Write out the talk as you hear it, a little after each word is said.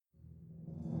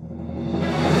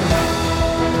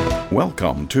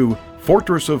Welcome to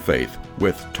Fortress of Faith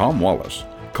with Tom Wallace,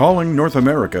 calling North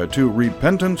America to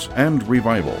repentance and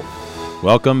revival.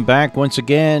 Welcome back once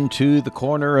again to the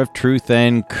Corner of Truth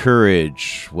and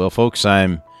Courage. Well, folks,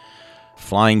 I'm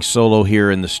flying solo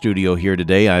here in the studio here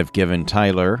today. I've given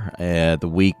Tyler the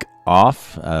week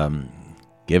off,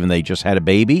 given they just had a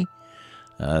baby,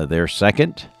 their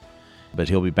second. But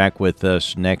he'll be back with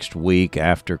us next week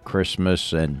after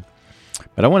Christmas.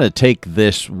 But I want to take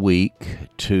this week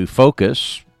to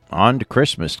focus on to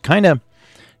Christmas, kind of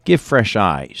give fresh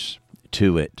eyes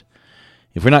to it.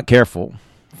 If we're not careful,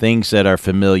 things that are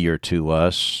familiar to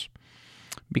us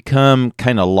become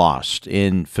kind of lost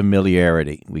in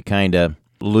familiarity. We kind of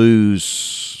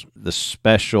lose the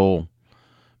special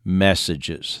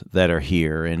messages that are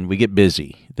here, and we get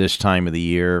busy this time of the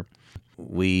year.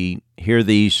 We hear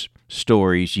these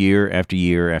stories year after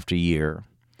year after year,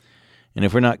 and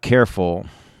if we're not careful,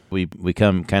 we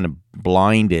become kind of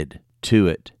blinded to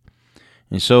it.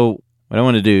 And so what I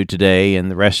want to do today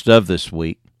and the rest of this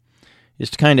week is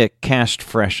to kind of cast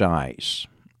fresh eyes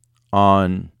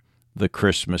on the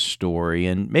Christmas story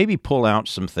and maybe pull out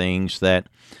some things that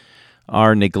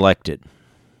are neglected.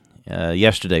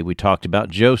 Yesterday we talked about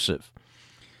Joseph.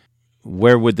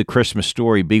 Where would the Christmas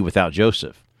story be without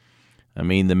Joseph? I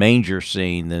mean, the manger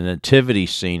scene, the nativity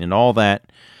scene, and all that,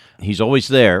 he's always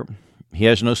there. He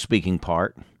has no speaking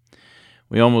part.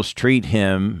 We almost treat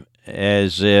him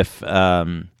as if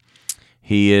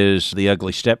he is the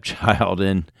ugly stepchild,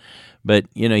 but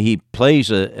he plays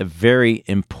a very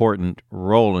important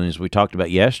role. And as we talked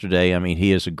about yesterday, I mean,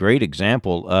 he is a great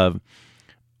example of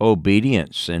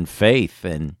obedience and faith,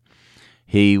 and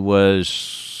he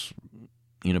was,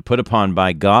 put upon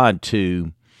by God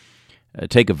to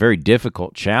take a very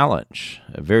difficult challenge,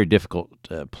 a very difficult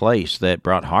place that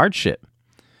brought hardship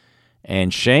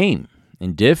and shame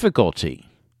and difficulty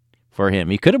for him.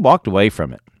 He could have walked away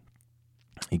from it.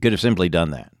 He could have simply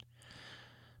done that.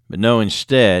 But no,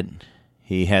 instead,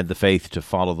 he had the faith to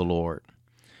follow the Lord.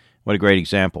 What a great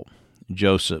example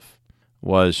Joseph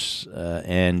was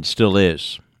and still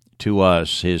is to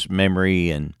us, his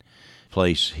memory and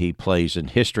place he plays in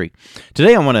history.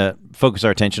 Today I want to focus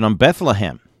our attention on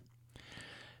Bethlehem.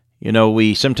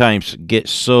 We sometimes get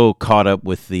so caught up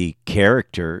with the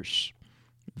characters,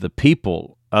 the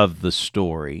people of the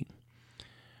story,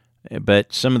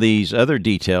 but some of these other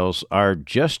details are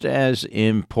just as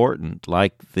important,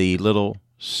 like the little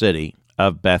city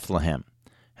of Bethlehem.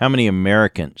 How many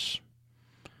Americans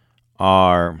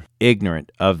are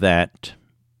ignorant of that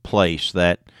place?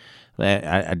 That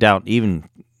I doubt even,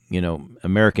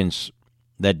 Americans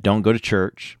that don't go to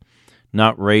church,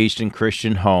 not raised in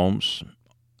Christian homes,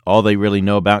 all they really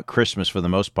know about Christmas for the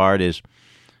most part is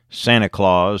Santa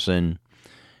Claus and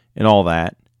all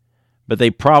that. But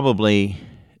they probably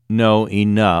know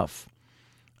enough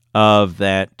of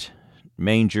that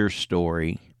manger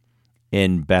story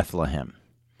in Bethlehem.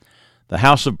 The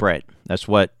house of bread, that's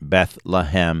what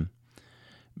Bethlehem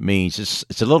means.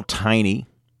 It's a little tiny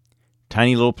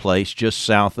little place just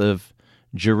south of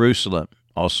Jerusalem,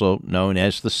 also known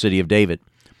as the City of David.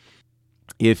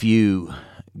 If you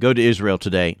go to Israel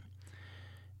today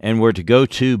and were to go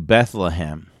to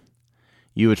Bethlehem,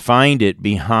 you would find it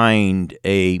behind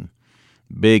a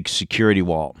big security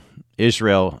wall.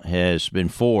 Israel has been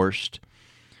forced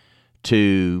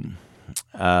to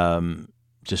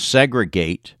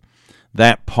segregate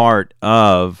that part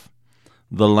of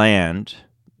the land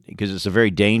because it's a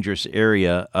very dangerous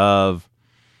area of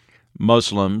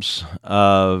Muslims,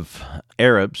 of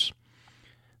Arabs.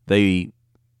 They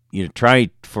try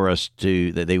for us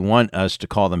that they want us to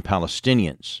call them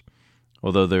Palestinians,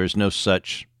 although there is no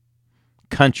such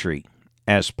country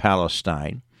as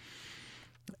Palestine.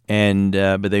 And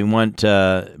but they want,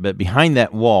 but behind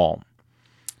that wall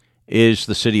is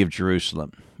the city of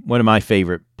Jerusalem, one of my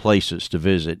favorite places to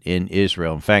visit in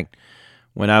Israel. In fact,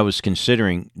 when I was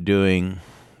considering doing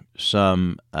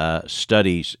some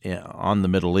studies on the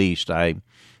Middle East, I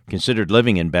considered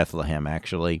living in Bethlehem,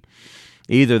 actually,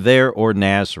 either there or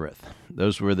Nazareth.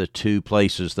 Those were the two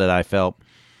places that I felt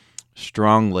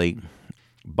strongly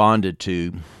bonded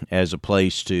to as a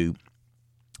place to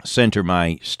center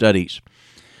my studies.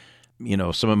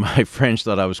 Some of my friends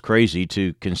thought I was crazy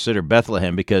to consider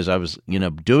Bethlehem because I was,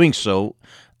 doing so,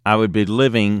 I would be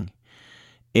living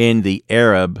in the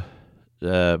Arab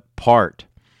part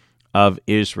of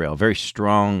Israel, very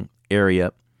strong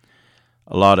area.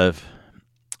 A lot of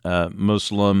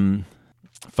Muslim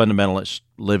fundamentalists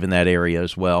live in that area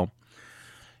as well.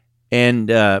 And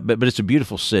but it's a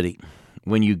beautiful city.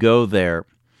 When you go there,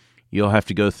 you'll have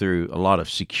to go through a lot of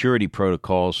security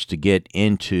protocols to get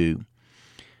into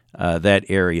that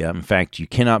area. In fact, you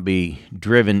cannot be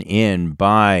driven in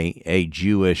by a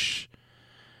Jewish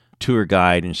tour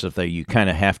guide and stuff. That you kind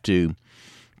of have to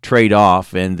trade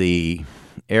off, and the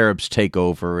Arabs take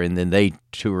over, and then they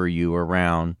tour you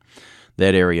around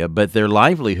that area. But their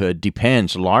livelihood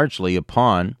depends largely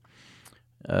upon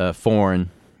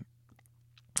foreign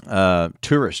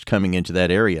tourists coming into that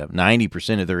area.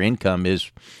 90% of their income is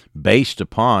based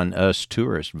upon us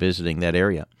tourists visiting that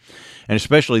area. And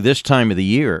especially this time of the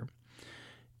year,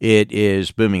 it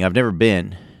is booming. I've never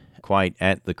been quite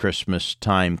at the Christmas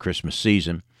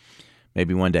season,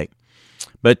 maybe one day.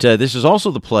 But this is also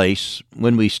the place,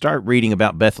 when we start reading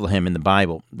about Bethlehem in the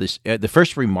Bible, the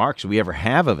first remarks we ever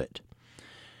have of it,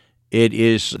 it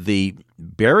is the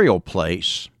burial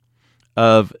place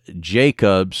of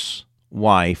Jacob's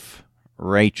wife,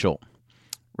 Rachel.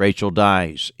 Rachel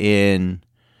dies in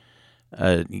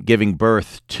giving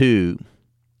birth to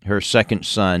her second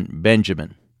son,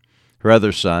 Benjamin. Her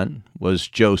other son was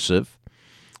Joseph,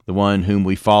 the one whom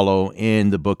we follow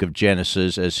in the book of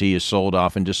Genesis as he is sold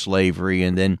off into slavery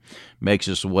and then makes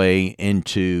his way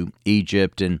into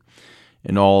Egypt and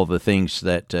all the things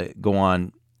that go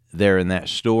on there in that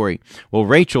story. Well,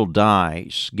 Rachel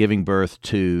dies, giving birth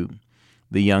to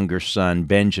the younger son,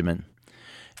 Benjamin.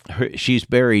 She's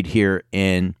buried here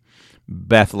in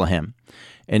Bethlehem.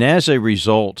 And as a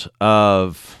result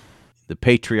of the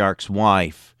patriarch's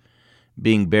wife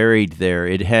being buried there,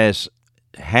 it has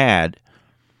had,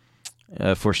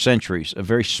 for centuries, a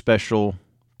very special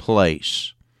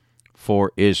place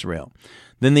for Israel.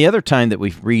 Then the other time that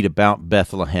we read about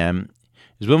Bethlehem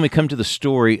is when we come to the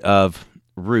story of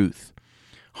Ruth.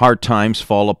 Hard times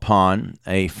fall upon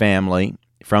a family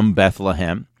from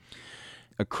Bethlehem.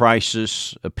 A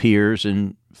crisis appears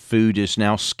and food is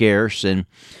now scarce, and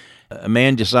a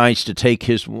man decides to take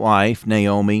his wife,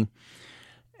 Naomi,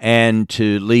 and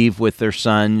to leave with their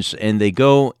sons, and they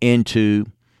go into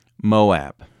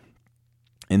Moab.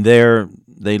 And there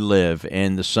they live,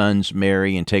 and the sons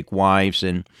marry and take wives,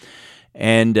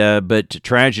 but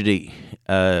tragedy,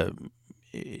 they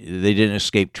didn't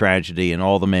escape tragedy, and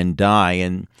all the men die,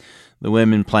 and the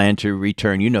women plan to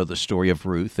return. You know the story of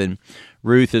Ruth, and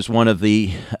Ruth is one of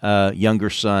the younger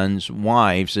son's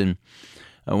wives, and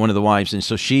one of the wives, and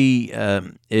so she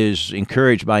is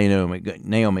encouraged by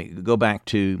Naomi, go back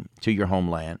to your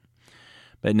homeland.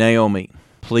 But Naomi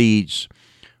pleads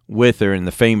with her in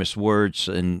the famous words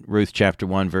in Ruth chapter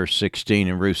 1, verse 16,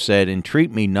 and Ruth said, "Entreat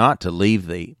me not to leave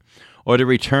thee, or to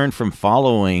return from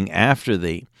following after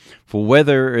thee. For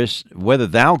whether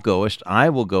thou goest, I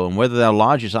will go, and whether thou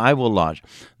lodgest, I will lodge.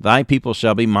 Thy people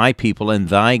shall be my people, and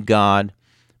thy God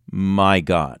my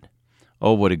God."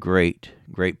 Oh, what a great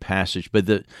passage. But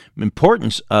the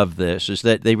importance of this is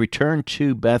that they return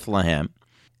to Bethlehem.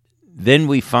 Then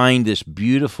we find this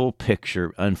beautiful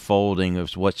picture unfolding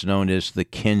of what's known as the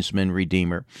kinsman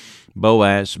redeemer.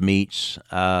 Boaz meets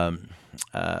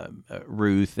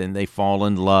Ruth, and they fall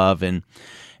in love, and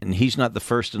he's not the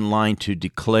first in line to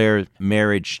declare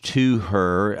marriage to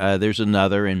her. There's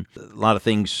another, and a lot of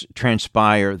things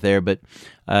transpire there, but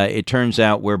it turns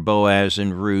out where Boaz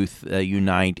and Ruth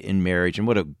unite in marriage, and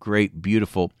what a great,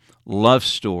 beautiful love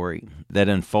story that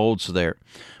unfolds there.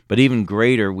 But even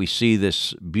greater, we see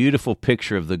this beautiful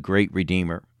picture of the great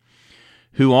Redeemer,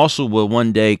 who also will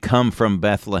one day come from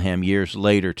Bethlehem years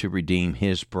later to redeem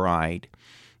his bride,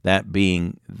 that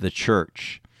being the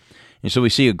church. And so we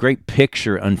see a great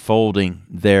picture unfolding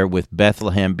there with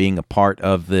Bethlehem being a part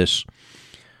of this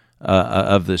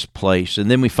place.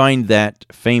 And then we find that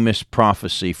famous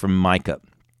prophecy from Micah,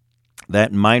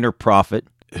 that minor prophet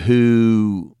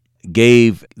who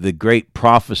gave the great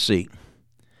prophecy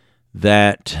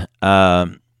that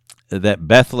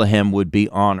Bethlehem would be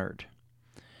honored.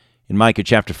 In Micah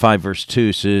chapter 5, verse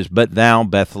 2 says, "But thou,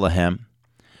 Bethlehem,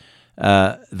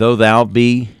 though thou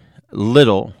be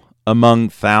little among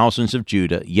thousands of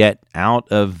Judah, yet out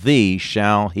of thee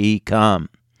shall he come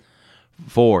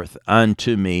forth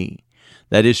unto me,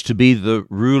 that is to be the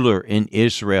ruler in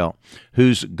Israel,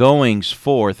 whose goings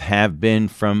forth have been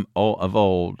from of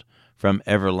old, from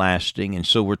everlasting." And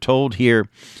so we're told here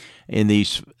in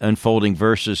these unfolding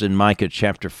verses in Micah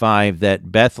chapter 5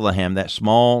 that Bethlehem, that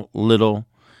small little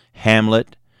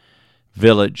hamlet,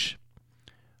 village,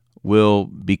 will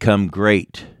become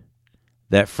great,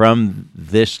 that from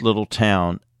this little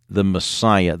town, the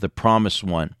Messiah, the promised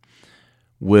one,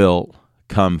 will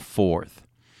come forth.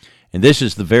 And this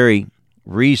is the very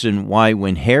reason why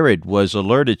when Herod was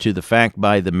alerted to the fact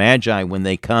by the Magi when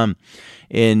they come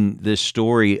in this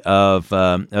story of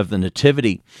the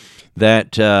Nativity,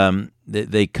 that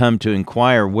they come to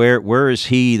inquire, where is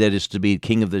he that is to be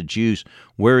king of the Jews?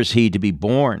 Where is he to be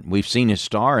born? We've seen his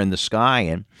star in the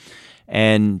sky,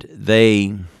 and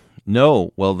they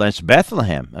know, well, that's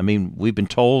Bethlehem. I mean, we've been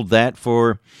told that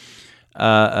for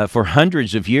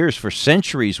hundreds of years, for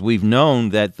centuries. We've known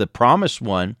that the promised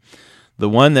one, the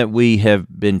one that we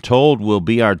have been told will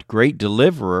be our great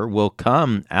deliverer, will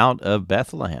come out of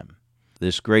Bethlehem.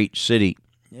 This great city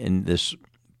and this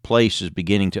place is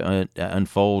beginning to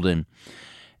unfold.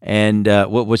 And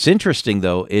what's interesting,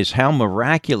 though, is how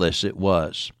miraculous it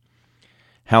was,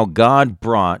 how God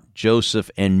brought Joseph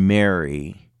and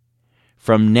Mary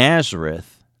from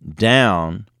Nazareth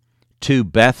down to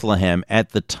Bethlehem at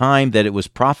the time that it was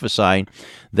prophesied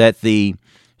that the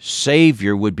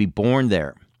Savior would be born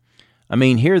there. I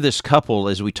mean, here this couple,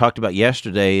 as we talked about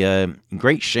yesterday,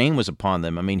 great shame was upon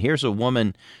them. I mean, here's a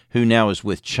woman who now is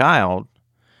with child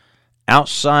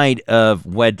outside of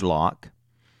wedlock,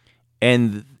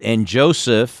 and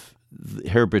Joseph,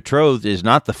 her betrothed, is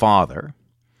not the father.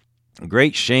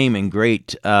 Great shame and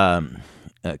great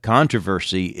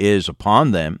controversy is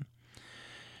upon them,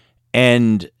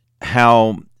 and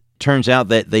how turns out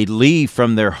that they leave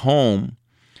from their home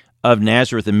of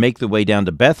Nazareth and make their way down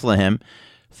to Bethlehem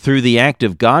through the act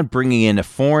of God bringing in a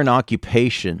foreign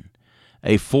occupation,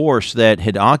 a force that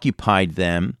had occupied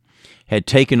them, had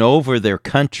taken over their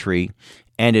country,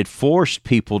 and had forced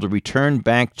people to return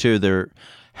back to their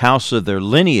house of their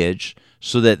lineage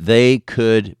so that they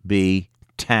could be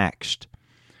taxed.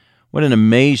 What an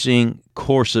amazing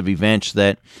course of events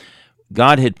that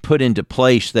God had put into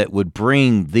place that would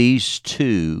bring these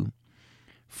two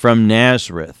from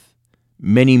Nazareth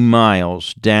many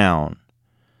miles down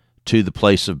to the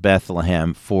place of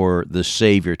Bethlehem for the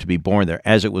Savior to be born there,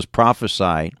 as it was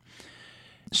prophesied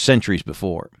centuries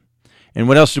before. And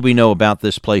what else do we know about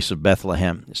this place of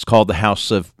Bethlehem? It's called the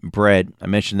house of bread. I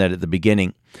mentioned that at the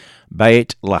beginning.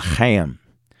 Bethlehem,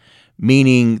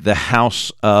 meaning the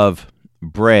house of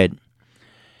bread.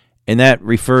 And that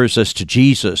refers us to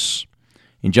Jesus.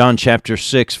 In John chapter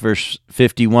 6, verse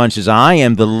 51, it says, I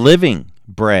am the living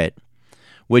bread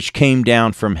which came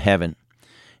down from heaven.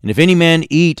 And if any man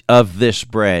eat of this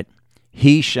bread,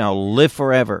 he shall live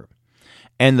forever.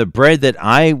 And the bread that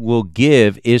I will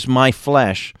give is my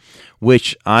flesh,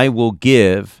 which I will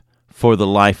give for the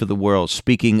life of the world.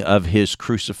 Speaking of his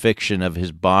crucifixion, of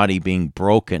his body being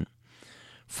broken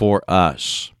for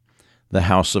us, the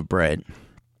house of bread.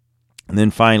 And then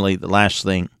finally, the last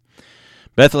thing,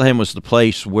 Bethlehem was the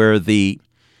place where the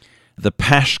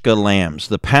Paschal lambs,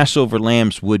 the Passover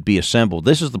lambs, would be assembled.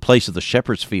 This is the place of the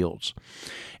shepherd's fields.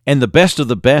 And the best of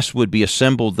the best would be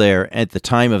assembled there at the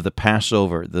time of the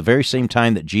Passover, the very same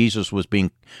time that Jesus was going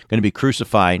to be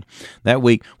crucified that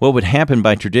week. What would happen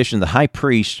by tradition, the high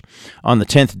priest on the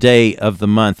 10th day of the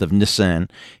month of Nisan,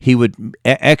 he would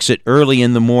exit early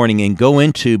in the morning and go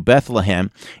into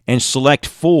Bethlehem and select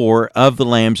 4 of the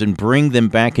lambs and bring them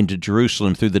back into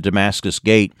Jerusalem through the Damascus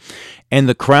gate. And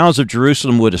the crowds of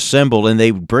Jerusalem would assemble, and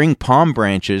they would bring palm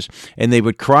branches, and they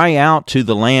would cry out to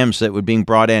the lambs that were being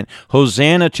brought in,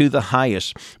 Hosanna to the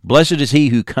highest. Blessed is he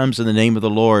who comes in the name of the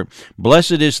Lord.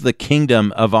 Blessed is the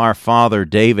kingdom of our father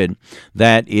David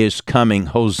that is coming.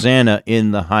 Hosanna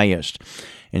in the highest.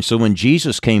 And so when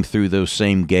Jesus came through those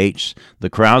same gates, the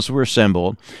crowds were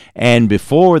assembled, and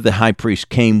before the high priest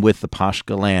came with the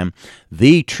Paschal lamb,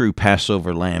 the true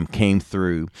Passover lamb came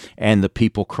through, and the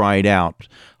people cried out,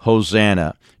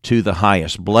 Hosanna to the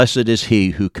highest. Blessed is he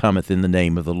who cometh in the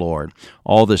name of the Lord.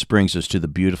 All this brings us to the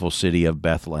beautiful city of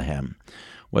Bethlehem.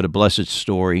 What a blessed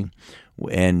story,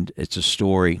 and it's a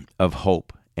story of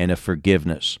hope and of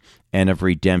forgiveness and of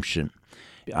redemption.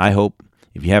 I hope,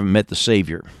 if you haven't met the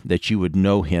Savior, that you would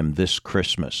know him this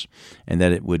Christmas, and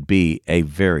that it would be a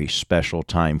very special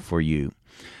time for you.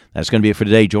 That's going to be it for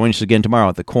today. Join us again tomorrow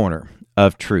at the Corner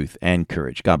of Truth and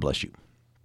Courage. God bless you.